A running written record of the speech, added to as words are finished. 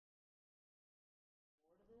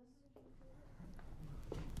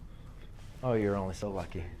Oh, you're only so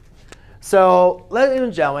lucky. So, ladies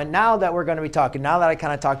and gentlemen, now that we're going to be talking, now that I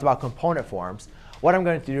kind of talked about component forms, what I'm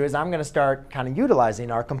going to do is I'm going to start kind of utilizing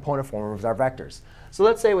our component forms, our vectors. So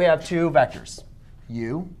let's say we have two vectors,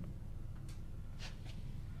 u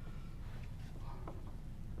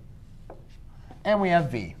and we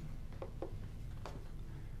have v.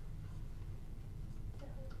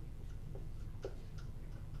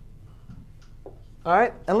 All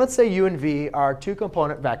right, and let's say u and v are two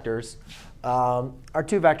component vectors, are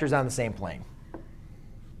two vectors on the same plane.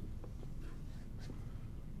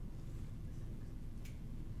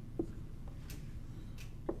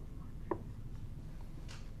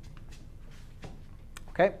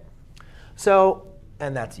 OK? So,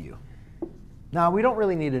 and that's u. Now, we don't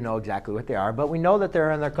really need to know exactly what they are, but we know that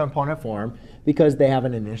they're in their component form because they have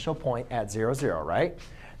an initial point at 0, 0, right?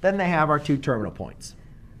 Then they have our two terminal points.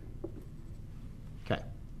 OK.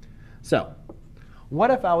 So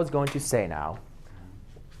what if I was going to say now,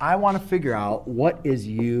 I want to figure out what is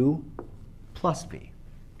u plus v?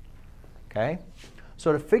 OK?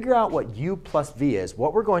 So to figure out what u plus v is,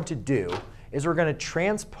 what we're going to do is we're going to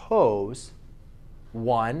transpose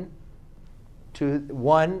one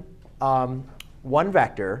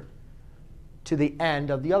vector to the end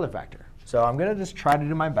of the other vector. So I'm going to just try to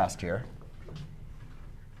do my best here.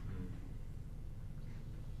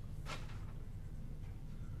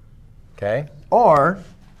 OK? Or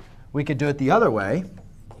we could do it the other way.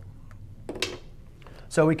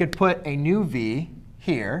 So we could put a new v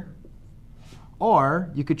here. Or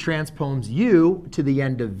you could transpose u to the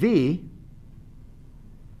end of v.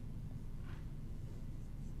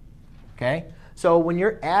 OK? So when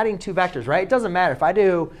you're adding two vectors, right, it doesn't matter. If I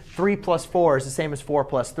do 3 plus 4 is the same as 4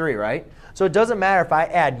 plus 3, right? So it doesn't matter if I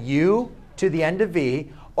add u to the end of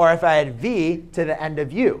v or if I add v to the end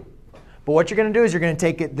of u. But what you're going to do is you're going to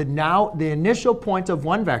take it the initial point of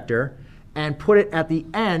one vector and put it at the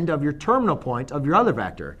end of your terminal point of your other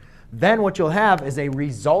vector. Then what you'll have is a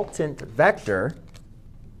resultant vector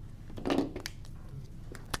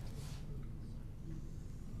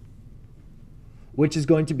which is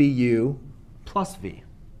going to be u plus v.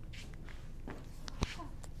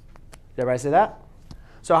 Did everybody say that?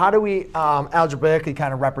 So how do we algebraically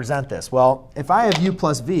kind of represent this? Well, if I have u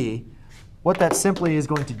plus v, what that simply is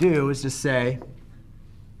going to do is just say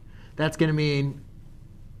that's going to mean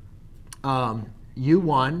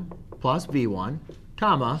u1 plus v1,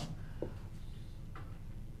 comma,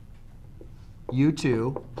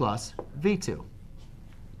 u2 plus v2.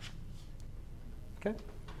 OK?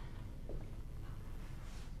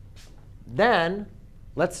 Then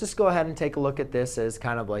let's just go ahead and take a look at this as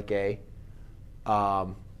kind of like a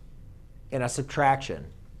in a subtraction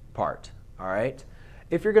part. All right?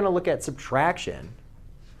 If you're going to look at subtraction,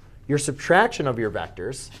 your subtraction of your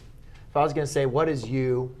vectors, if I was going to say what is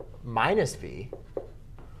u minus v,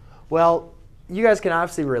 well, you guys can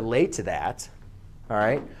obviously relate to that. All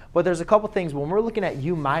right? But there's a couple things. When we're looking at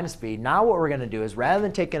u minus v, now what we're going to do is rather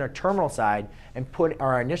than taking our terminal side and put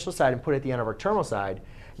our initial side and put it at the end of our terminal side,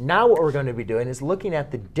 now what we're going to be doing is looking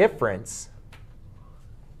at the difference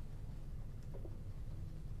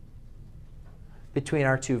between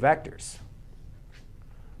our two vectors.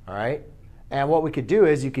 All right? And what we could do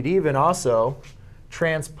is you could even also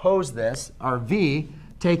transpose this, our v,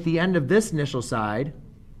 take the end of this initial side,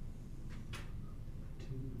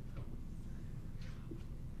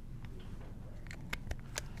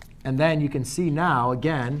 and then you can see now,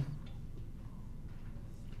 again,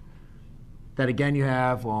 that again you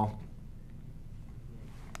have, well,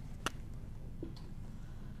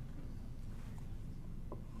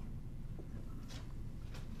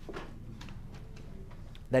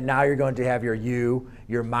 that now you're going to have your u,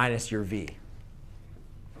 your minus your v.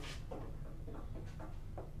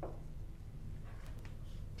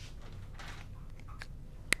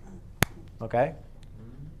 OK?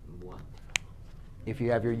 If you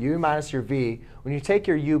have your u minus your v, when you take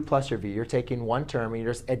your u plus your v, you're taking one term. And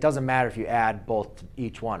it doesn't matter if you add both to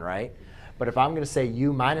each one, right? But if I'm going to say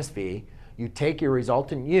u minus v, you take your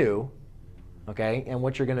resultant u, OK? And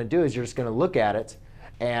what you're going to do is you're just going to look at it.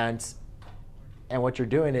 And what you're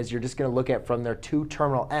doing is you're just going to look at from their two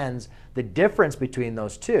terminal ends, the difference between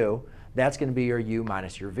those two, that's going to be your u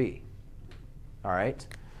minus your v. All right?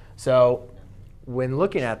 So when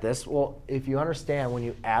looking at this, well, if you understand when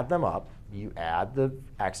you add them up, you add the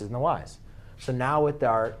x's and the y's. So now with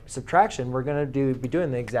our subtraction, we're going to be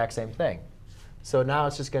doing the exact same thing. So now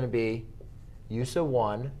it's just going to be u sub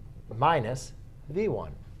 1 minus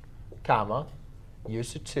v1, comma, u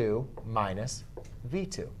sub 2 minus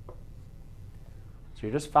v2. So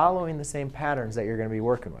you're just following the same patterns that you're going to be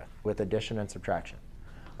working with addition and subtraction.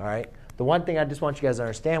 All right? The one thing I just want you guys to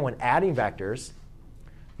understand, when adding vectors,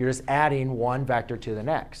 you're just adding one vector to the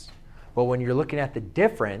next. But when you're looking at the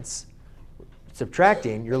difference,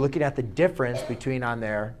 subtracting, you're looking at the difference between on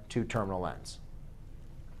their two terminal ends.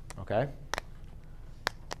 Okay?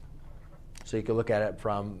 So you could look at it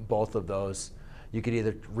from both of those. You could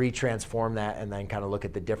either retransform that and then kind of look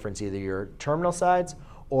at the difference, either your terminal sides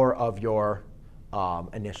or of your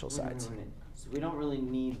initial sides. So we don't really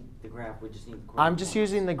need the graph, we just need the I'm just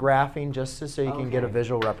using the graphing just so you can get a Okay.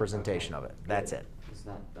 visual representation Okay. of it. That's it. It's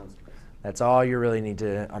not, that's That's all you really need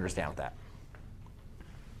to understand with that.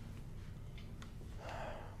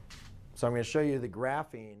 So I'm going to show you the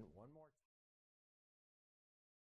graphing.